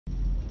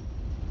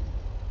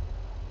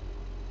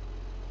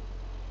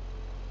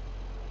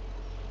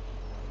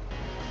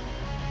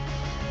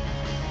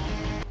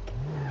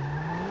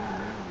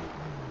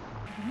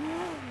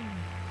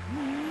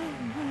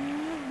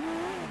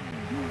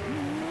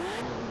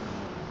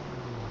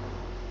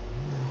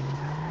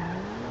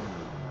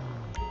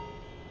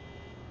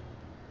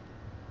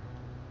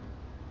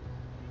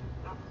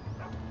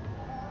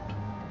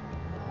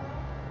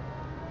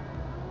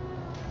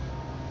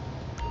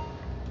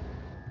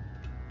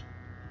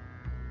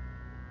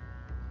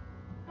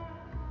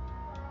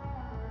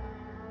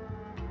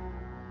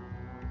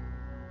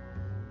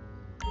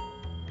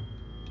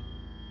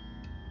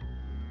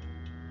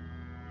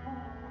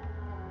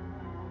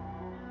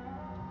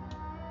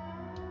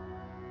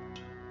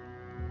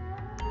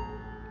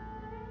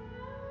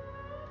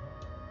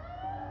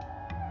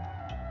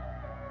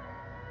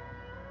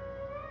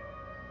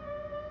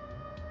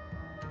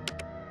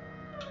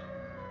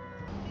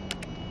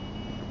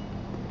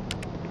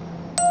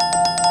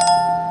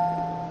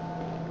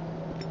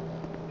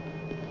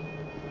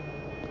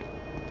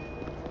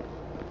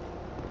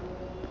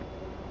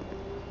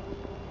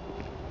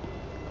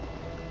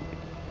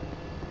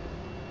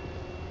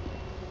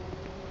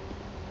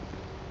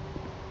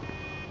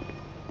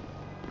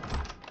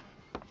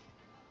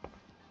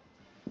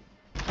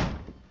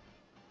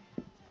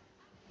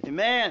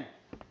Man!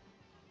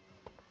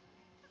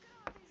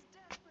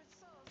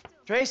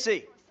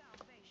 Tracy!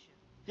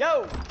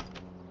 Yo!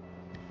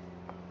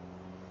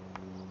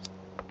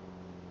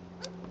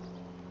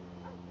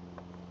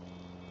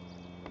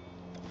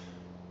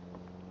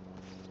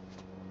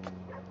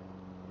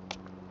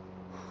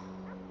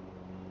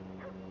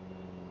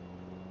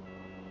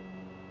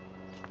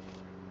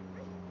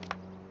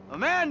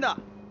 Amanda!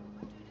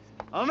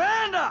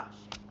 Amanda!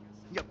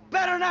 You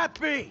better not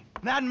be!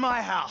 Not in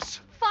my house.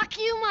 Fuck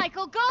you,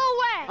 Michael. Go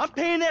away! I'm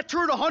paying that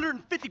turd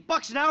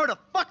 $150 an hour to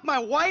fuck my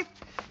wife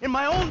in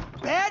my own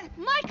bed?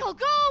 Michael,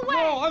 go away!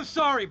 No, I'm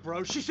sorry,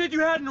 bro. She said you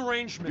had an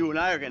arrangement. You and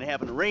I are gonna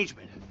have an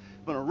arrangement.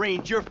 I'm gonna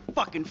arrange your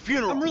fucking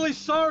funeral. I'm really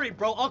sorry,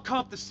 bro. I'll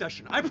comp the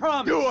session. I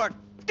promise. You are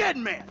dead,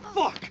 man!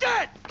 Fuck!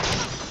 Dead!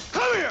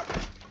 Come here!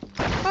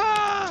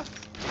 Ah!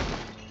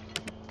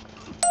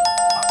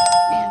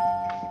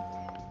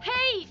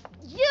 Hey,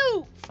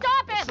 you!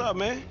 Stop it! What's up,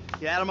 man?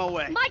 Get out of my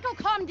way. Michael,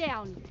 calm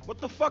down.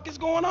 What the fuck is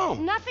going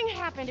on? Nothing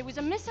happened. It was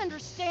a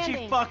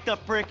misunderstanding. She fucked a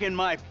prick in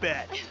my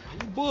bed.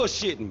 You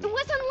bullshitting It me.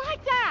 wasn't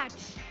like that.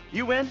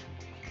 You win?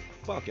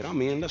 Fuck it, I'm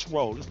in. Let's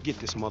roll. Let's get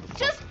this motherfucker.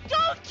 Just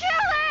don't kill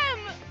him!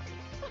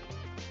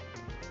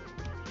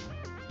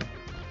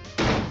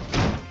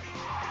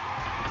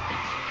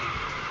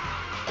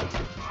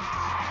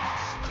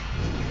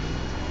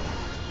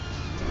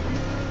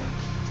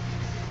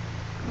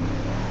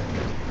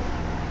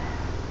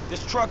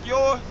 This truck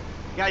yours?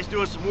 Guy's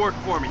doing some work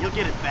for me. He'll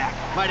get it back.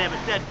 Might have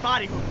a dead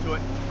body hooked to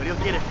it, but he'll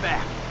get it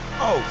back.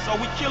 Oh, so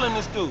we killing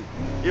this dude?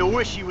 He'll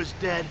wish he was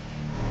dead.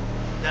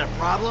 Is that a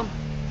problem?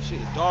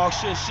 Shit, dog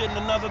shit shitting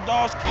another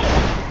dog's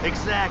kennel.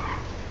 Exactly.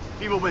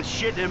 People been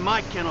shitting in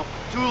my kennel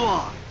for too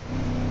long.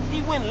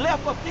 He went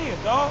left up there,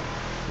 dog.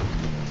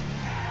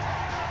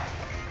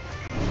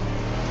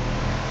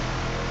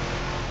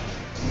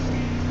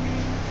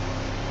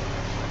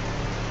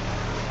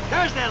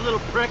 There's that little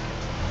prick.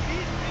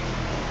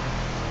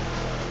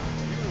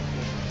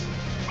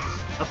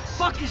 The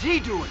fuck is he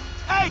doing?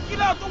 Hey, get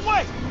out the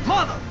way!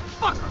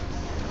 Motherfucker!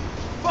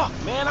 Fuck,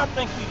 man, I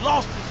think we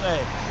lost his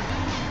ass.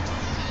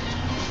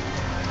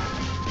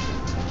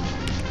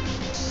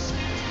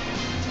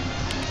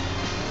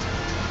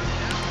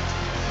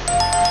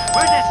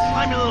 Where'd that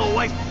slimy little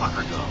white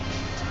fucker go?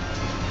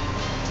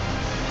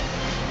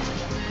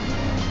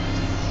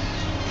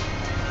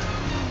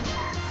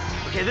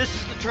 Okay, this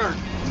is the turn.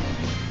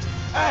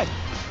 Hey,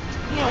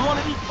 he in one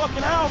of these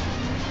fucking houses.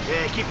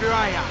 Yeah, keep your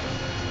eye out.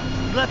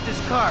 He left his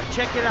car.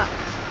 Check it out.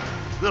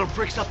 Little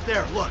prick's up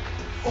there. Look.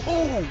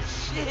 Oh,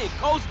 shit,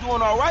 Coach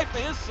doing all right for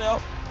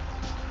himself.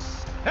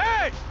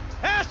 Hey!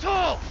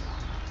 Asshole!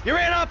 You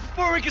ran off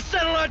before we could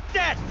settle our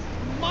debt!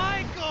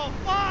 Michael,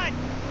 fine!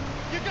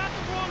 You got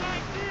the wrong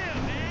idea,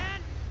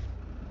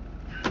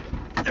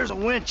 man! There's a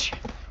winch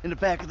in the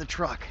back of the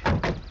truck.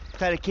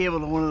 Tied a cable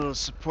to one of those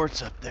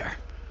supports up there.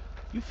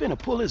 You finna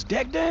pull his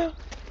deck down?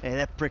 Hey,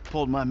 that prick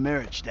pulled my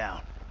marriage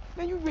down.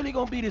 Man, you really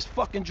gonna be this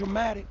fucking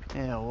dramatic?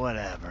 Yeah,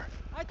 whatever.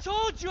 I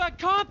told you I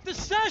comped the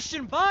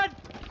session, bud!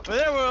 Well,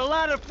 there were a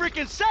lot of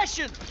freaking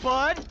sessions,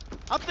 bud!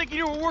 I'm thinking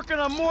you were working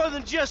on more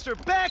than just her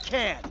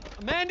backhand.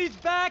 Mandy's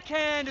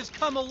backhand has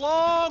come a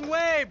long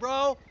way,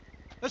 bro.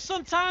 But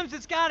sometimes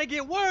it's gotta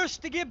get worse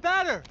to get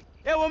better.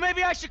 Yeah, well,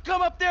 maybe I should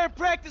come up there and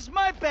practice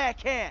my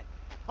backhand.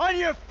 On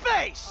your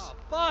face! Oh,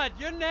 bud,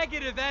 your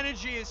negative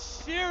energy is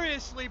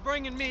seriously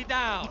bringing me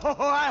down. Oh,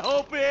 I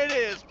hope it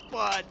is,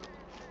 bud.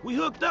 We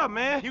hooked up,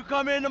 man. You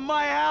come into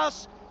my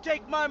house,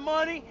 take my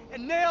money,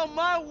 and nail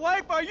my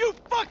wife? Are you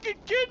fucking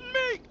kidding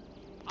me?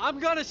 I'm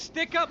gonna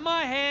stick up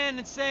my hand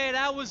and say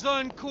that was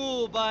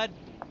uncool, bud.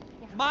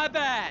 My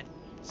bad.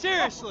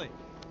 Seriously.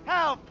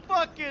 How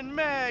fucking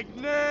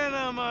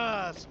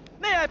magnanimous!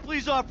 May I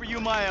please offer you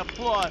my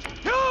applause?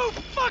 You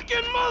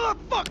fucking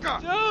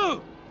motherfucker!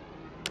 Dude!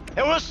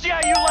 And we'll see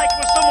how you like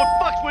when someone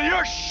fucks with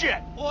your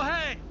shit! Well,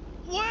 hey,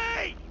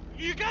 wait!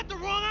 You got the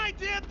wrong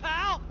idea,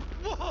 pal!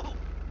 Whoa!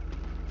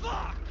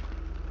 Fuck!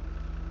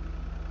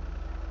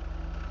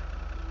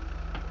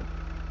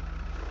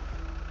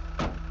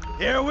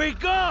 Here we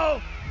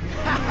go!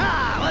 Ha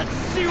ha! Let's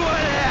see what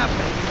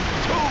happens!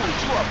 Dude,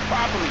 you are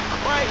probably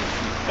crazy.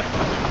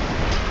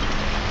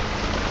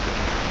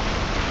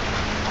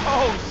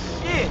 Oh,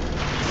 shit.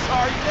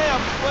 Sorry now,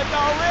 but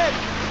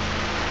already.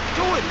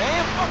 Do it,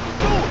 man. Fucking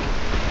do it.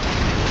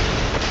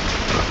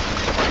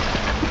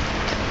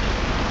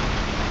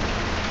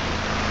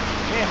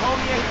 Man,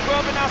 homie ain't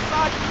rubbing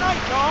outside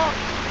tonight, dawg.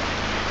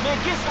 Man,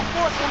 get some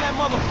force on that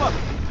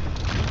motherfucker.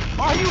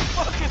 Are you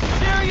fucking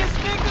serious,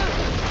 nigga?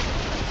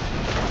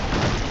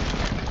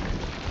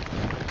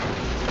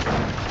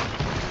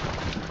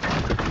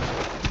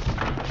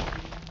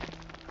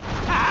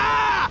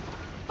 Ah!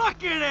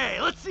 Fucking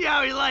A! Let's see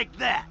how he liked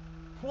that!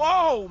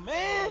 Whoa,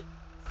 man.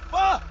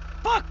 Fuck.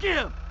 Fuck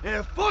him!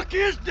 And fuck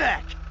his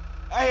deck!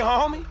 Hey,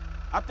 homie.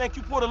 I think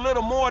you put a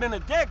little more than a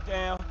deck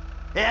down.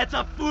 That's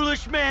a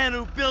foolish man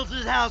who builds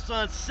his house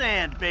on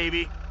sand,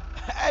 baby.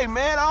 Hey,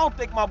 man, I don't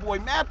think my boy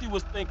Matthew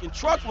was thinking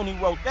truck when he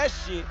wrote that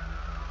shit.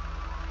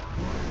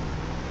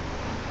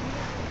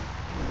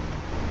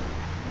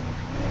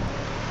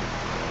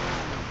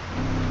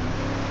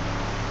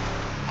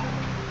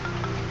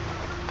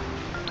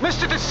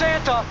 Mr.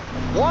 DeSanta,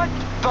 what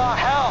the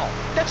hell?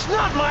 That's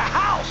not my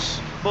house!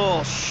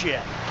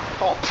 Bullshit.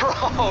 Oh,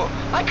 bro,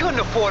 I couldn't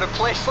afford a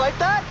place like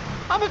that.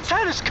 I'm a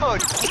tennis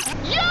coach.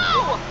 You!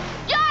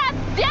 You're a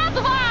dead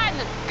one!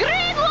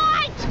 Green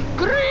light!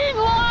 Green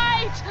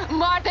light!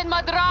 Martin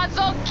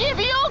Madrazo, give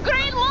you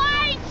green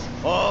light!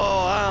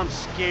 Oh, I'm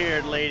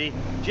scared, lady.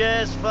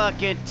 Just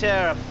fucking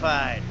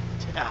terrified.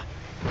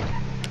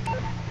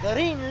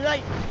 Green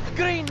light!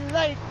 Green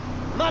light!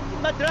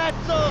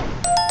 Madrazo!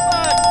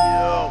 Fuck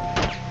you!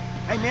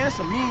 Hey man, there's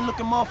some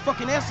mean-looking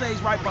motherfucking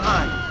essays right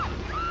behind you.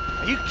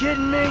 Are you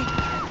kidding me?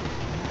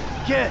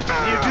 Kid,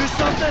 can you do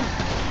something?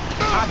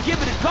 I'll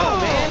give it a go,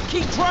 man.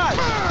 Keep driving.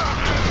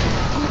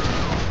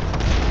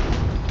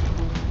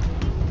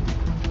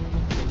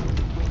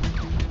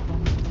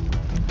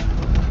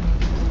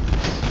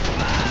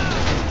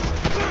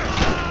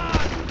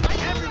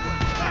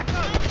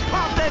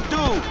 Pop that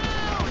dude.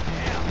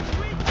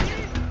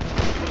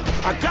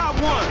 I got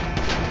one.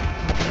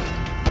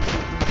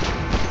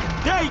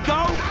 There you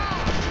go.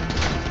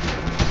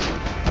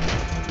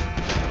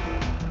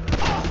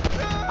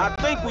 I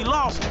think we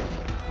lost him.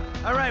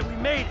 All right, we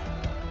made it.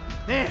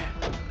 Man,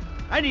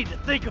 I need to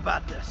think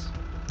about this.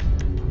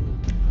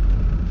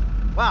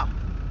 Wow.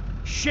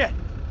 Shit.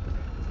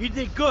 You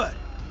did good.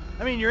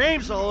 I mean, your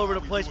aim's all over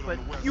the place, but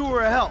you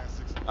were a help.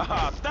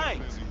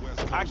 Thanks.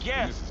 I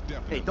guess.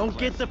 Hey, don't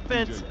get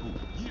defensive.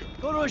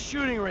 Go to a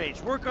shooting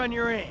range, work on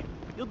your aim.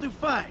 You'll do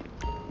fine.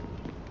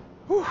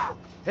 Whew.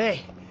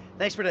 Hey,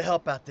 thanks for the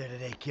help out there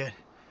today, kid.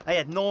 I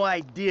had no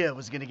idea it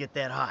was gonna get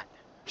that hot.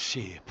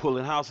 Shit,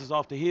 pulling houses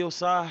off the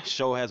hillside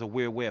sure has a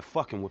weird way of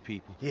fucking with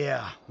people.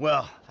 Yeah,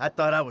 well, I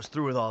thought I was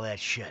through with all that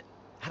shit.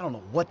 I don't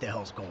know what the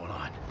hell's going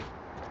on.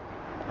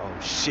 Oh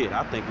shit,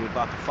 I think we're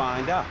about to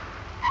find out.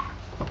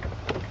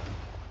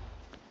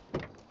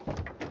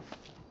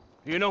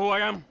 You know who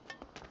I am?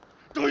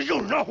 Do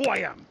you know who I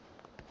am?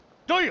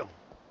 Do you?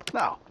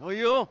 No. Oh,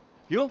 you?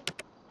 You?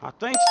 I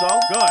think so.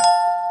 Good.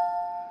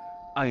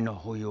 I know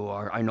who you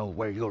are. I know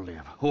where you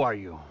live. Who are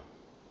you?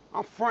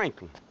 I'm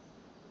Franklin.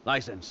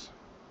 License.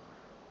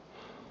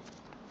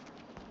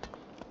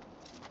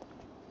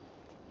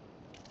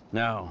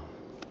 Now,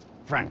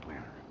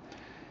 Franklin,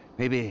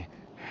 maybe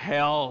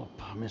help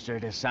Mr.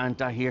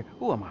 DeSanta here.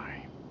 Who am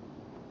I?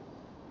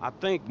 I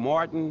think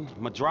Martin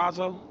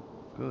Madrazo.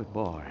 Good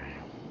boy.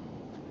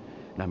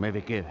 Now maybe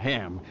give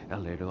him a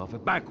little of a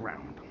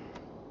background.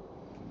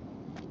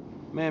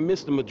 Man,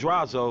 Mr.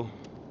 Madrazo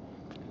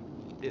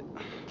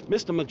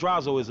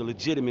is a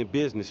legitimate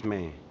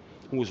businessman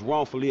who was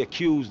wrongfully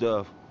accused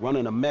of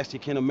running a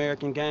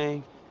Mexican-American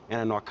gang and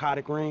a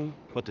narcotic ring,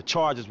 but the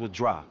charges were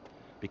dropped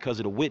because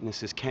of the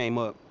witnesses came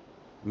up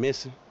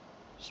missing.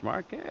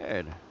 Smart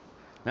kid.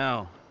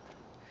 Now,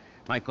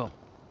 Michael,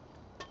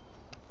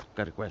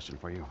 got a question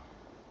for you.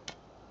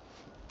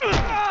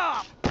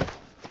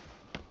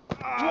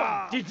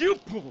 Did you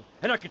pull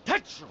an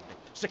architecturally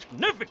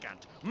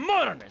significant,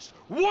 modernist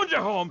wonder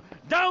home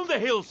down the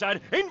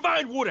hillside in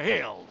Vinewood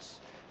Hills?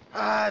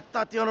 I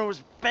thought the owner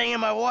was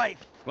banging my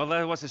wife. Well,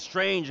 that was a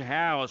strange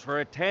house for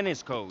a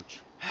tennis coach.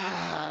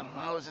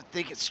 I wasn't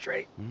thinking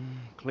straight.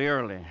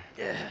 Clearly.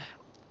 Yeah.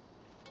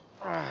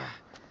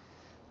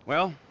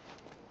 Well,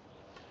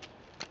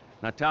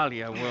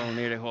 Natalia will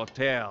need a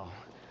hotel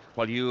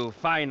while you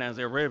finance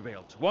the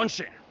rebuild, won't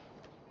she?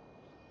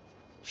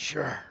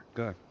 Sure.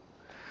 Good.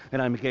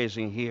 And I'm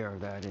guessing here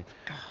that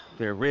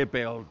the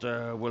rebuild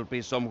will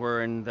be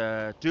somewhere in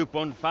the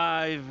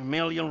 2.5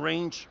 million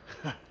range.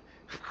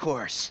 Of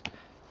course.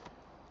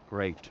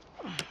 Great.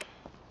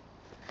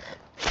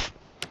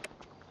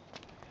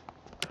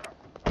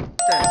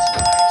 That's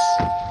nice.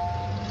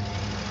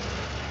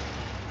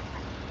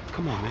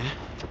 Come on, man.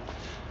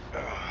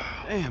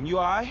 Damn, you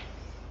all right?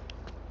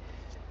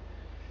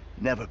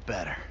 Never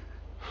better.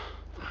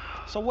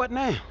 So what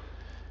now?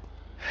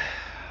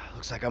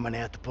 Looks like I'm gonna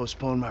have to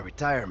postpone my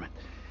retirement.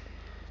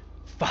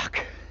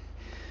 Fuck.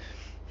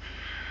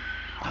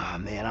 Ah,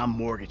 man, I'm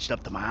mortgaged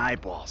up to my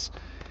eyeballs.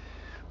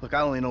 Look,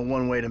 I only know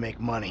one way to make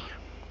money.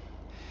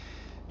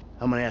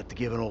 I'm gonna have to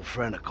give an old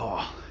friend a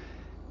call.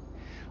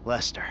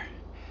 Lester.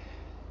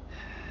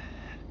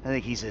 I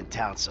think he's in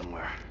town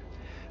somewhere.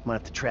 I'm gonna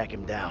have to track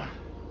him down.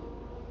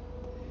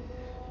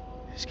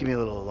 Just give me a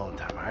little alone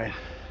time, all right?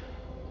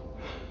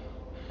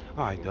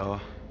 All right, dawg.